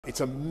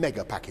It's a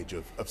mega package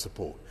of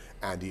support,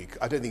 Andy.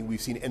 I don't think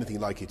we've seen anything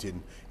like it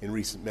in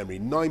recent memory.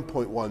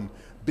 £9.1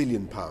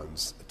 billion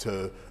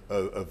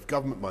of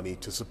government money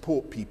to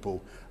support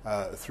people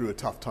through a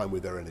tough time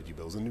with their energy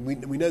bills. And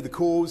we know the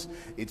cause.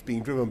 It's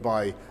being driven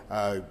by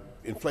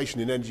inflation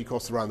in energy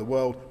costs around the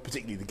world,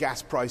 particularly the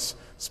gas price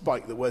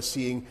spike that we're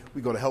seeing.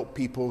 We've got to help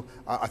people.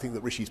 I think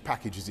that Rishi's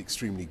package is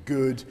extremely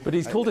good. But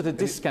he's called it a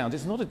discount.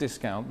 It's not a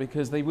discount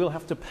because they will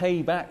have to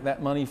pay back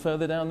that money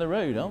further down the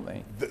road, aren't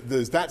they?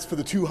 That's for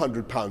the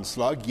 £200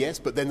 slug, yes,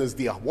 but then there's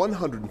the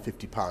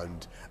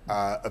 £150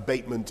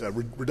 abatement,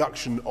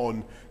 reduction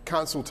on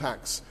council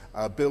tax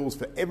bills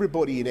for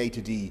everybody in A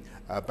to D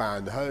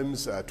band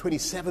homes.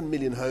 27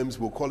 million homes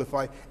will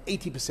qualify,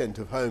 80%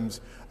 of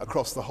homes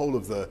across the whole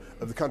of the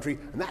country,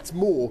 and that's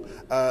more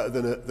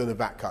than a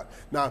VAT cut.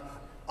 Now,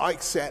 I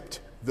accept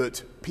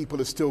that people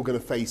are still going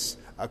to face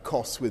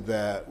costs with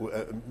their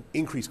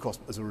increased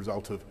costs as a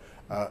result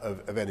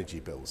of energy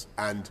bills,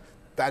 and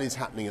that is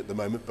happening at the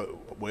moment.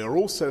 But we are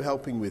also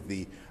helping with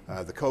the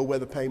cold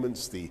weather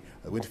payments, the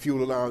winter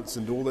fuel allowance,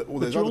 and all those other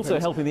payments. But you're also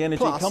helping the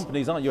energy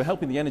companies, aren't you? You're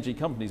helping the energy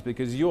companies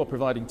because you're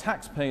providing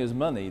taxpayers'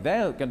 money.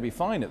 They're going to be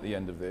fine at the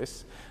end of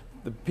this.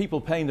 The people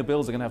paying the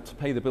bills are going to have to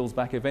pay the bills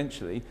back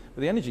eventually,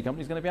 but the energy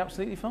company is going to be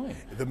absolutely fine.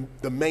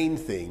 The main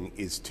thing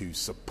is to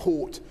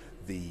support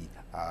the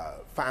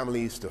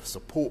families, to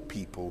support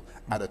people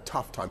at a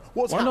tough time.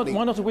 Why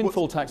not a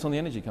windfall tax on the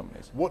energy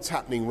companies? What's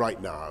happening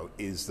right now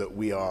is that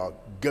we are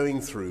going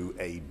through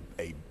a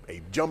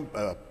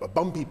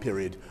bumpy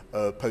period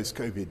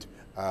post-COVID,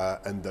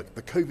 and the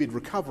COVID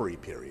recovery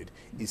period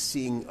is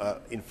seeing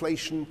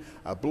inflation,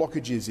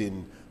 blockages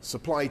in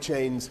supply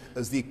chains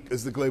as the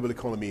global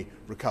economy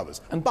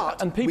recovers. And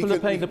people are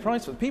paying the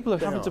price for it. People are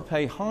having to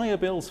pay higher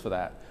bills for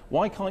that.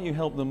 Why can't you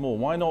help them more?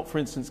 Why not, for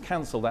instance,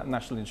 cancel that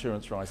national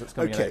insurance rise that's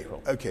coming in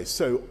April? Okay,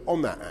 so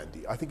on that,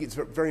 Andy, I think it's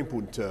very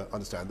important to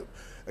understand that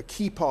a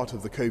key part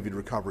of the COVID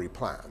recovery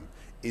plan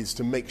is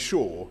to make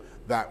sure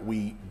that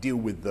we deal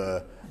with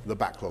the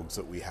backlogs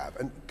that we have.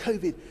 And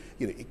COVID,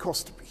 it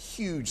cost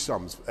huge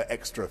sums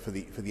extra for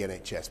the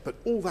NHS, but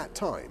all that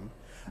time,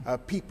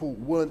 people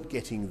weren't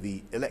getting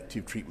the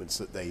elective treatments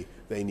that they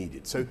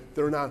needed. So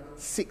there are now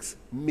 6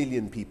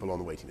 million people on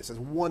the waiting list.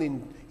 That's 1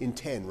 in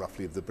 10,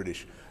 roughly, of the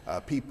British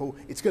people.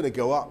 It's going to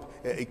go up.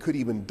 It could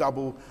even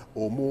double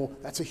or more.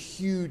 That's a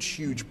huge,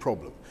 huge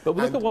problem. But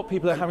look at what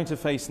people are having to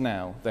face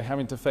now. They're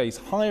having to face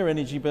higher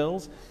energy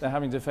bills. They're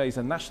having to face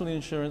a national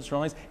insurance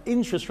rise.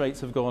 Interest rates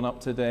have gone up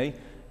today.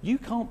 You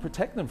can't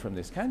protect them from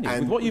this, can you?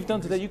 With what you've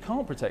done today, you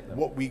can't protect them.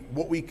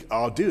 What we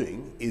are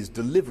doing is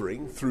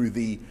delivering through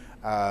the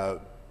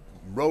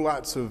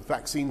rollouts of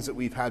vaccines that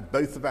we've had,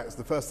 both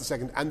the first, the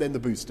second, and then the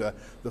booster,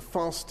 the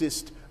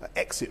fastest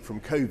exit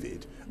from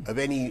COVID of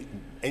any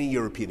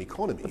European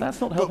economy. But that's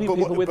not helping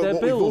people with their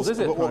bills, is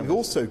it? But what we've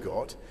also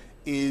got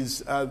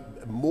is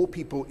more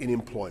people in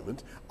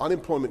employment,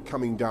 unemployment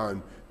coming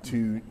down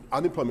to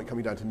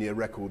near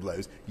record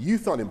lows,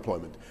 youth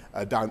unemployment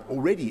down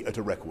already at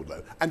a record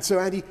low. And so,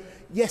 Andy,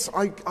 yes,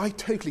 I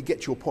totally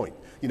get your point.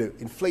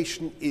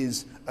 Inflation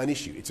is an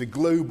issue. It's a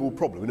global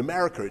problem. In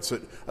America, it's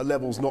at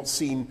levels not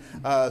seen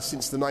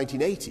since the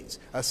 1980s.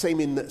 Same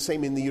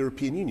in the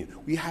European Union.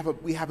 We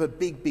have a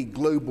big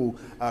global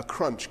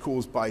crunch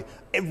caused by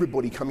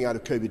everybody coming out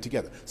of COVID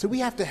together. So we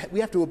have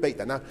to abate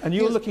that now. And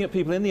you're looking at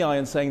people in the eye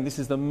and saying, "This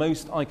is the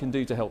most I can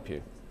do to help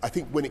you." I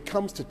think when it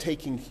comes to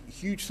taking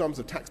huge sums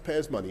of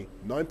taxpayers' money,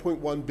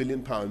 £9.1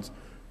 billion,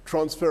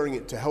 transferring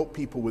it to help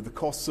people with the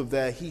costs of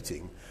their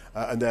heating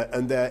and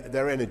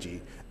their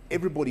energy,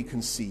 everybody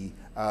can see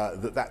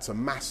that that's a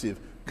massive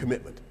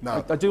commitment.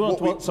 Now, I do want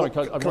to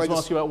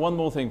ask you about one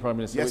more thing, Prime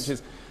Minister, yes. which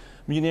is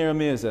Munira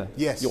Mirza,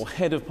 yes. your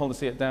head of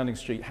policy at Downing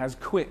Street, has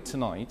quit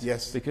tonight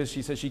yes. because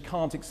she says she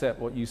can't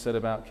accept what you said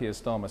about Keir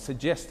Starmer,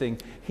 suggesting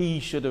he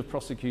should have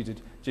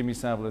prosecuted Jimmy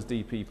Savile as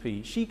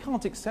DPP. She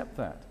can't accept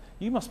that.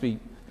 You must be...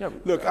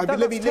 Look,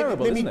 let me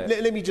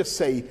just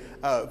say,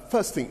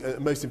 first thing,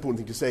 most important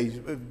thing to say is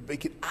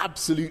make it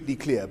absolutely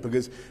clear,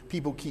 because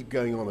people keep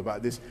going on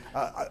about this.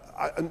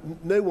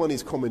 No one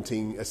is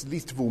commenting, as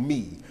least of all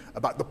me,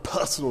 about the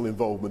personal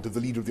involvement of the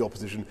Leader of the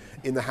Opposition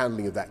in the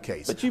handling of that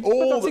case. But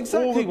that's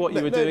exactly what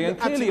you were doing, and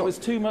clearly it was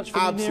too much for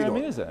Munira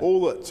Mirza.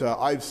 All that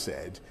I've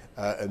said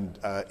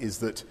is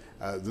that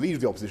the Leader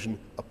of the Opposition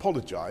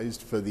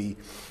apologised for the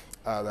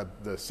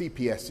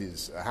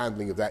CPS's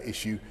handling of that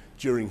issue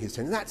during his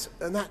tenure.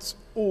 That's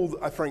all,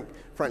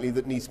 frankly,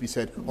 that needs to be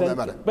said on that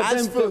matter. Why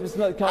is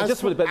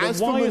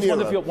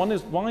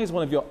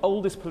one of your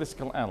oldest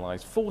political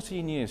allies,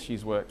 14 years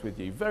she's worked with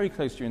you, very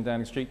close to you in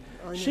Downing Street,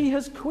 she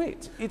has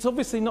quit? It's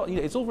obviously not,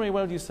 it's all very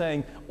well you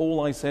saying,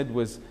 all I said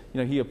was,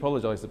 he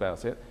apologised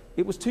about it.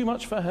 It was too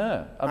much for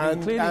her. I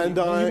mean,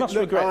 clearly, you must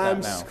regret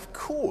that now. Of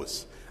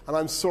course. And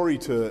I'm sorry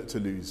to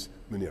lose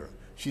Munira.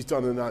 She's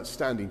done an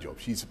outstanding job.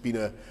 She's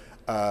been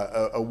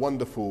a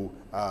wonderful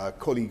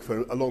colleague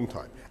for a long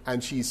time,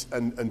 and she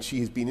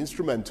has been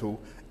instrumental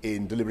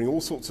in delivering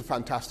all sorts of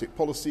fantastic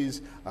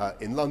policies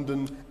in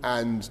London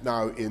and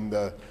now in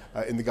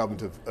the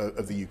government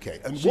of the UK.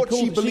 And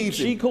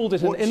she called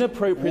it an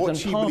inappropriate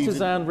and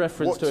partisan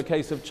reference to a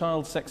case of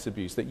child sex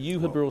abuse that you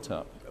had brought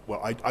up.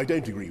 Well, I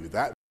don't agree with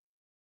that.